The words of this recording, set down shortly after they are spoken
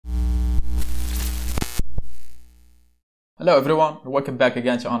Hello everyone, welcome back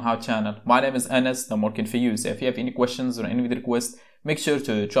again to On How channel. My name is Anas, I'm working for you. So if you have any questions or any video requests, make sure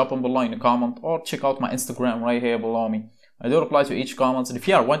to drop them below in the comment or check out my Instagram right here below me. I do reply to each comment, and if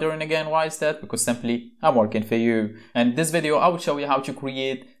you are wondering again why is that, because simply I'm working for you. And in this video I will show you how to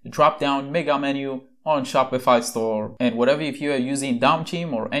create a drop down mega menu on Shopify store. And whatever, if you are using DOM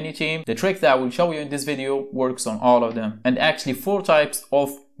theme or any theme, the trick that I will show you in this video works on all of them. And actually 4 types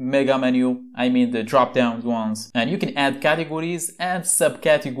of mega menu, I mean the drop down ones. And you can add categories and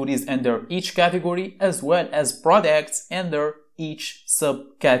subcategories under each category, as well as products under each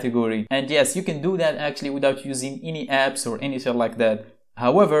subcategory. And yes, you can do that actually without using any apps or anything like that.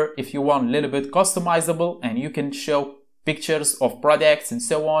 However, if you want a little bit customizable and you can show pictures of products and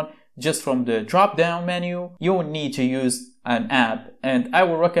so on just from the drop down menu, you will need to use an app, and I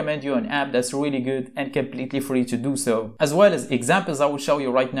will recommend you an app that's really good and completely free to do so, as well as examples I will show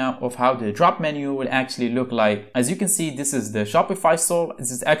you right now of how the drop menu will actually look like. As you can see, this is the Shopify store.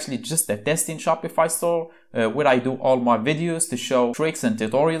 This is actually just a testing Shopify store where I do all my videos to show tricks and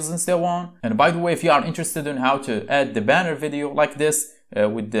tutorials and so on. And by the way, if you are interested in how to add the banner video like this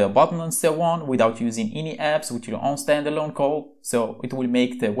with the button and so on without using any apps with your own standalone code, so it will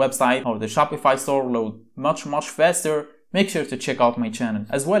make the website or the Shopify store load much faster, make sure to check out my channel,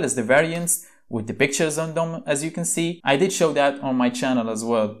 as well as the variants with the pictures on them. As you can see, I did show that on my channel as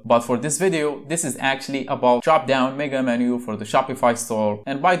well. But for this video, this is actually about drop down mega menu for the Shopify store.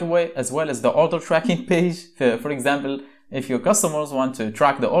 And by the way, as well as the order tracking page, for example, if your customers want to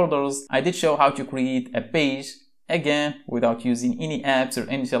track the orders, I did show how to create a page, again, without using any apps or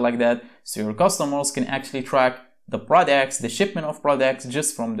anything like that, so your customers can actually track the products, the shipment of products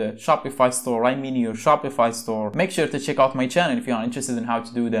just from the Shopify store, I mean your Shopify store. Make sure to check out my channel if you are interested in how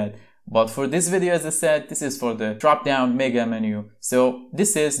to do that. But for this video, as I said, this is for the drop down mega menu. So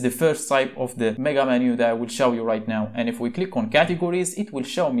this is the first type of the mega menu that I will show you right now. And if we click on categories, it will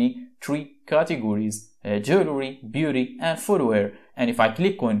show me 3 categories: jewelry, beauty, and footwear. And if I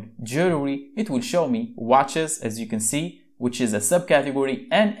click on jewelry, it will show me watches, as you can see, which is a subcategory,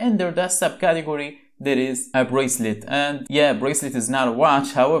 and under that subcategory there is a bracelet. And yeah, bracelet is not a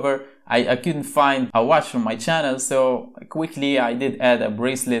watch. However, I couldn't find a watch from my channel, so quickly I did add a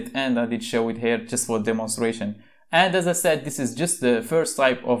bracelet and I did show it here just for demonstration. And as I said, this is just the first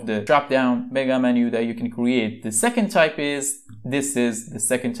type of the drop down mega menu that you can create. The second type is, this is the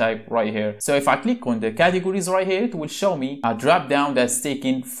second type right here. So if I click on the categories right here, it will show me a drop down that's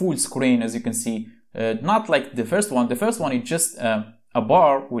taking full screen, as you can see. Not like the first one. The first one is just a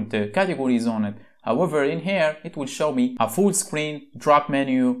bar with the categories on it. However, in here, it will show me a full screen drop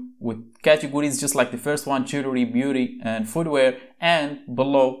menu with categories just like the first one: jewelry, beauty, and footwear. And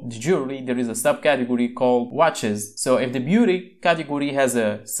below the jewelry, there is a subcategory called watches. So if the beauty category has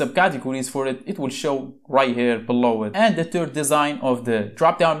a subcategories for it, it will show right here below it. And the third design of the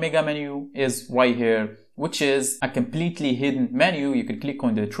drop down mega menu is right here, which is a completely hidden menu. You can click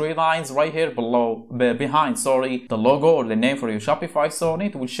on the 3 lines right here below, behind the logo or the name for your Shopify store, and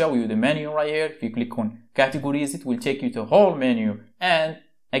it will show you the menu right here. If you click on categories, it will take you to whole menu. And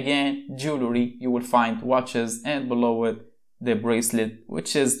again, jewelry, you will find watches, and below it the bracelet,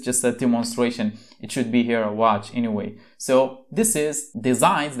 which is just a demonstration. It should be here a watch anyway. So this is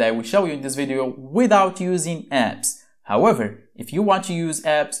designs that I will show you in this video without using apps. However, if you want to use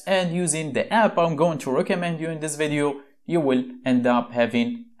apps and using the app I'm going to recommend you in this video, you will end up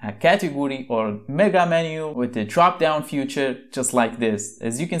having a category or mega menu with the drop down feature just like this.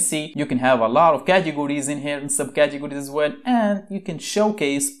 As you can see, you can have a lot of categories in here and subcategories as well, and you can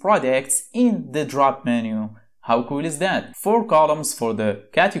showcase products in the drop menu. How cool is that? 4 columns for the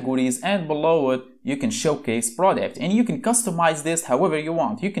categories, and below it you can showcase product, and you can customize this however you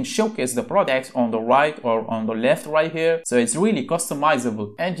want. You can showcase the products on the right or on the left right here, so it's really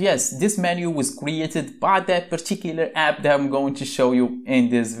customizable. And yes, this menu was created by that particular app that I'm going to show you in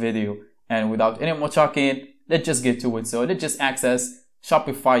this video. And without any more talking, let's just get to it. So let's just access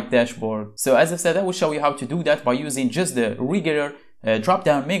Shopify dashboard. So as I said, I will show you how to do that by using just the regular drop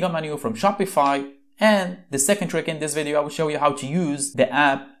down mega menu from Shopify. And the second trick in this video, I will show you how to use the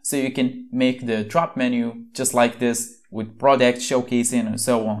app so you can make the drop menu just like this with product showcasing and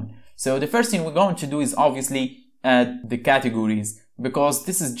so on. So the first thing we're going to do is obviously add the categories, because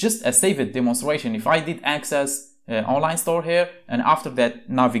this is just a saved demonstration. If I did access online store here and after that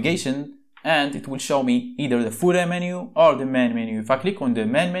navigation, and it will show me either the footer menu or the main menu. If I click on the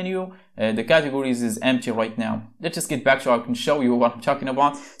main menu, the categories is empty right now. Let's just get back so I can show you what I'm talking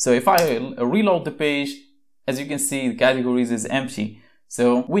about. So if I reload the page, as you can see, the categories is empty.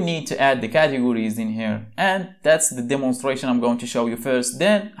 So we need to add the categories in here, and that's the demonstration I'm going to show you first,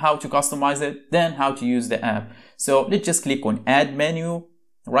 then how to customize it, then how to use the app. So let's just click on add menu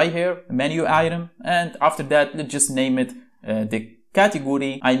right here, menu item, and after that let's just name it the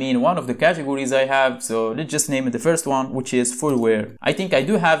category, one of the categories I have. So let's just name it the first one, which is footwear. I think I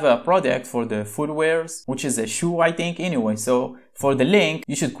do have a product for the footwears, which is a shoe, I think. Anyway, so for the link,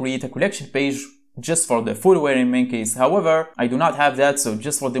 you should create a collection page just for the footwear in my case. However, I do not have that, so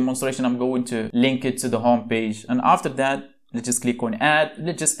just for demonstration I'm going to link it to the home page. And after that, let's just click on add.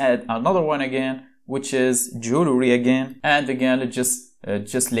 Let's just add another one again, which is jewelry again, and again let's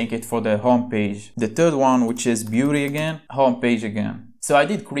just link it for the home page. The third one, which is beauty again, home page again. So I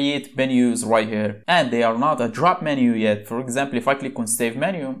did create menus right here, and they are not a drop menu yet. For example, if I click on save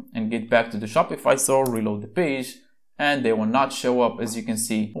menu and get back to the Shopify store, reload the page, and they will not show up. As you can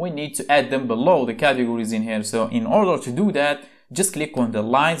see, we need to add them below the categories in here. So in order to do that, just click on the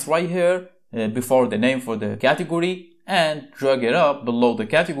lines right here before the name for the category, and drag it up below the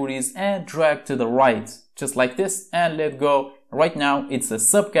categories and drag to the right, just like this, and let go. Right now it's a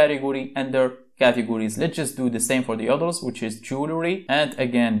subcategory under categories. Let's just do the same for the others, which is jewelry and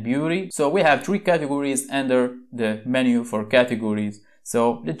again beauty. So we have 3 categories under the menu for categories.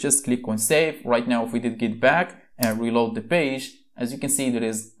 So let's just click on save. Right now, if we did get back and reload the page, as you can see, there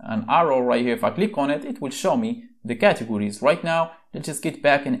is an arrow right here. If I click on it, it will show me the categories. Right now, let's just get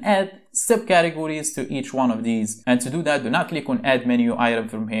back and add subcategories to each one of these. And to do that, do not click on add menu item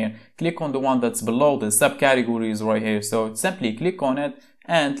from here. Click on the one that's below the subcategories right here. So simply click on it,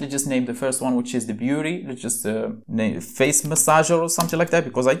 and let's just name the first one, which is the beauty. Let's just name face massager or something like that,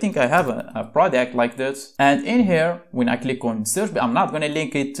 because I think I have a product like this. And in here, when I click on search, I'm not going to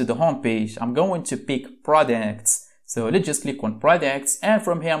link it to the home page. I'm going to pick products. So let's just click on products, and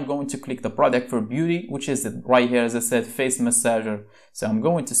from here I'm going to click the product for beauty, which is right here, as I said, face massager. So I'm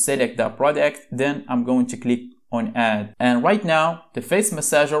going to select that product, then I'm going to click on add. And right now, the face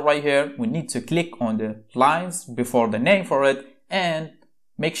massager right here, we need to click on the lines before the name for it and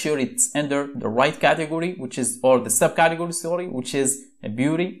make sure it's under the right category, which is, or the subcategory, sorry, which is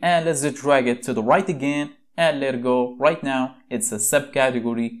beauty. And let's just drag it to the right again and let it go. Right now, it's a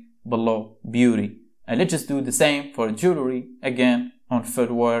subcategory below beauty. And let's just do the same for jewelry again on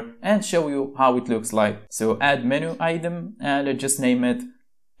footwear and show you how it looks like. So add menu item, and let's just name it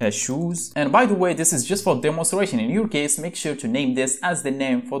shoes. And by the way, this is just for demonstration. In your case, make sure to name this as the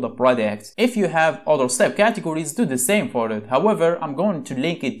name for the product. If you have other subcategories, do the same for it. However, I'm going to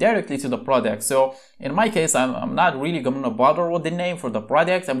link it directly to the product. So in my case, I'm not really going to bother with the name for the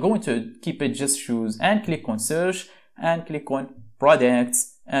product. I'm going to keep it just shoes, and click on search and click on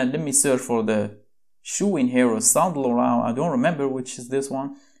products, and let me search for the shoe in here or sandal around. I don't remember which is this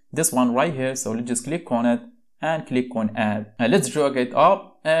one right here. So let's just click on it and click on add, and let's drag it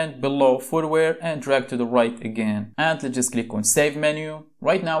up and below footwear and drag to the right again, and let's just click on save menu.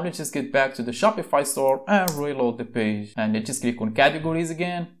 Right now, let's just get back to the Shopify store and reload the page, and let's just click on categories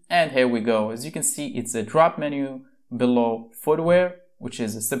again, and here we go. As you can see, it's a drop menu below footwear, which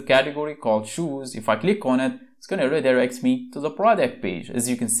is a subcategory called shoes. If I click on it, it's going to redirect me to the product page, as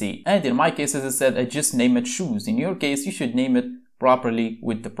you can see. And in my case, as I said, I just name it shoes. In your case, you should name it properly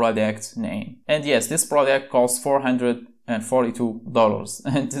with the product name. And yes, this product costs $442,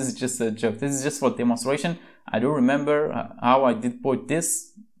 and this is just a joke. This is just for demonstration. I don't remember how I did put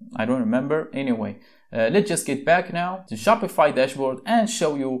this. I don't remember. Anyway, let's just get back now to Shopify dashboard and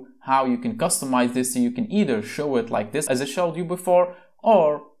show you how you can customize this. So you can either show it like this, as I showed you before,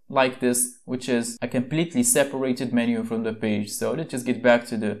 or like this, which is a completely separated menu from the page. So let's just get back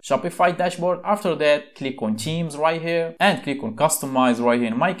to the Shopify dashboard. After that, click on themes right here and click on customize right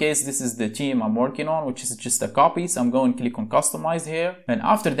here. In my case, this is the theme I'm working on, which is just a copy. So I'm going to click on customize here. And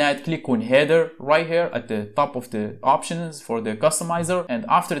after that, click on header right here at the top of the options for the customizer. And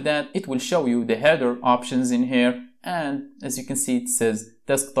after that, it will show you the header options in here. And as you can see, it says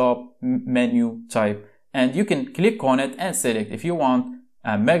desktop menu type. And you can click on it and select if you want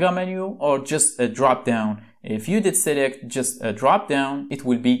a mega menu or just a drop down. If you did select just a drop down, it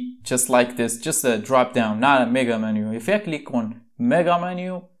will be just like this, just a drop down, not a mega menu. If I click on mega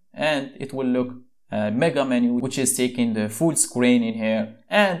menu, and it will look mega menu, which is taking the full screen in here.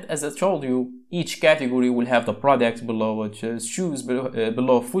 And as I told you, each category will have the product below, which is shoes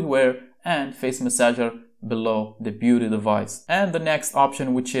below footwear, and face massager below the beauty device. And the next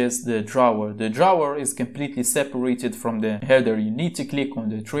option, which is the drawer. The drawer is completely separated from the header. You need to click on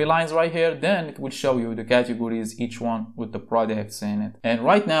the 3 lines right here, then it will show you the categories, each one with the products in it. And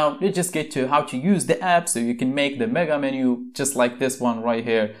right now, let's just get to how to use the app so you can make the mega menu just like this one right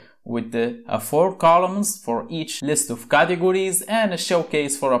here, with the 4 columns for each list of categories and a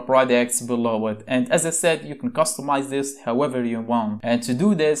showcase for a products below it. And as I said, you can customize this however you want. And to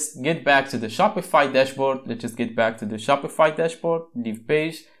do this, get back to the Shopify dashboard. Let's just get back to the Shopify dashboard, leave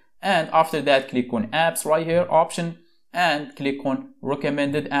page, and after that click on apps right here, option, and click on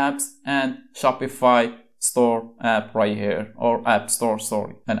recommended apps and Shopify store app right here, or app store,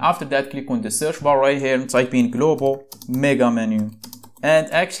 sorry. And after that click on the search bar right here and type in global mega menu.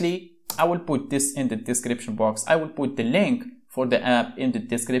 And actually I will put this in the description box. I will put the link for the app in the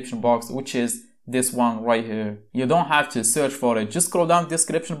description box, which is this one right here. You don't have to search for it, just scroll down the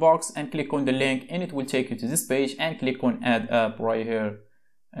description box and click on the link and it will take you to this page, and click on add app right here.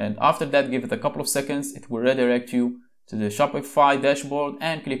 And after that, give it a couple of seconds, it will redirect you to the Shopify dashboard,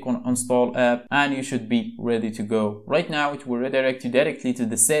 and click on install app and you should be ready to go. Right now it will redirect you directly to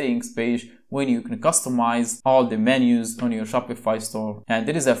the settings page when you can customize all the menus on your Shopify store. And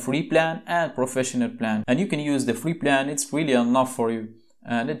there is a free plan and professional plan, and you can use the free plan. It's really enough for you.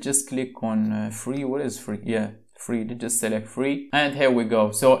 And let's just click on free. What is free? Yeah, free. Let's just select free, and here we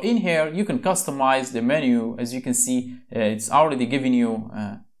go. So in here you can customize the menu. As you can see, it's already giving you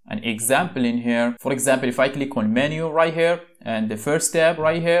an example in here. For example, if I click on menu right here and the first tab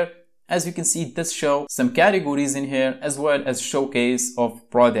right here, as you can see, it does show some categories in here as well as showcase of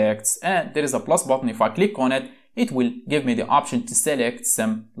products. And there is a plus button. If I click on it, it will give me the option to select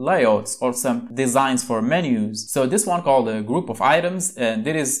some layouts or some designs for menus. So this one called a group of items, and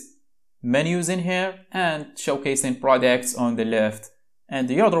there is menus in here and showcasing products on the left. And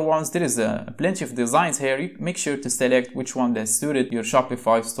the other ones, there is plenty of designs here. You make sure to select which one that suited your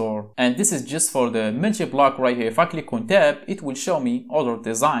Shopify store. And this is just for the multi-block right here. If I click on tab, it will show me other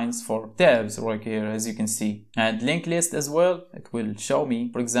designs for tabs right here, as you can see. And link list as well, it will show me,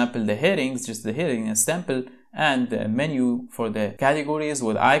 for example, the headings, just the heading and sample, and the menu for the categories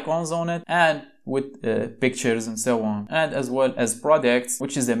with icons on it, and with pictures and so on. And as well as products,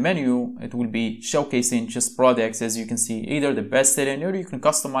 which is a menu. It will be showcasing just products, as you can see, either the best selling, or you can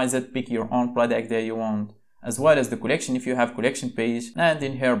customize it, pick your own product that you want. As well as the collection if you have collection page, and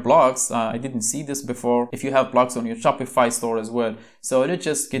in here blogs. I didn't see this before, if you have blogs on your Shopify store as well. So let's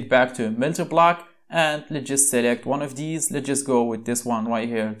just get back to multi-block, and let's just select one of these. Let's just go with this one right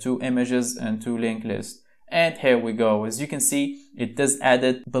here, 2 images and 2 link lists. And here we go. As you can see, it does add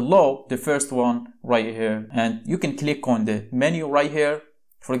it below the first one right here. And you can click on the menu right here.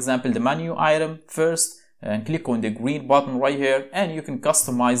 For example, the menu item first, and click on the green button right here, and you can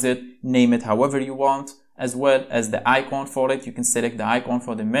customize it, name it however you want, as well as the icon for it. You can select the icon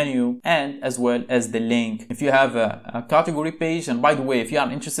for the menu, and as well as the link. If you have a category page, and by the way, if you are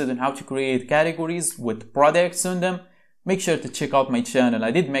interested in how to create categories with products on them, make sure to check out my channel.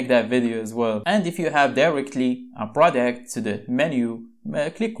 I did make that video as well. And if you have directly a product to the menu,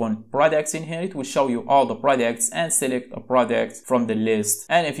 click on products in here. It will show you all the products, and select a product from the list.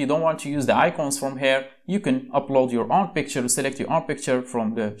 And if you don't want to use the icons from here, you can upload your own picture, select your own picture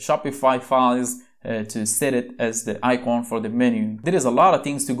from the Shopify files to set it as the icon for the menu. There is a lot of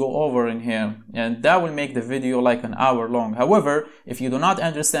things to go over in here, and that will make the video like an hour long. However, if you do not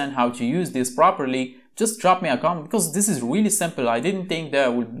understand how to use this properly, just drop me a comment, because this is really simple. I didn't think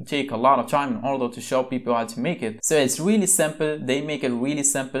that would take a lot of time in order to show people how to make it. So it's really simple. They make it really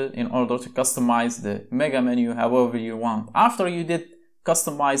simple in order to customize the mega menu however you want. After you did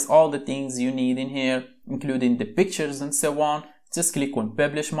customize all the things you need in here, including the pictures and so on, just click on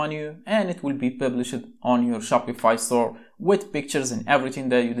publish menu, and it will be published on your Shopify store with pictures and everything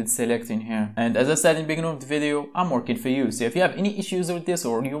that you did select in here. And as I said in the beginning of the video, I'm working for you. So if you have any issues with this,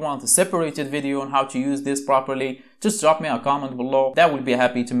 or you want a separated video on how to use this properly, just drop me a comment below. That will be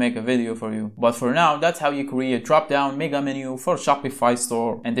happy to make a video for you. But for now, that's how you create drop-down mega menu for Shopify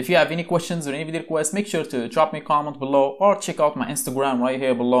store. And if you have any questions or any video requests, make sure to drop me a comment below, or check out my Instagram right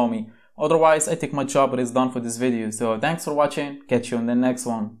here below me. Otherwise, I think my job is done for this video. So thanks for watching. Catch you in the next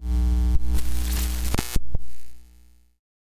one.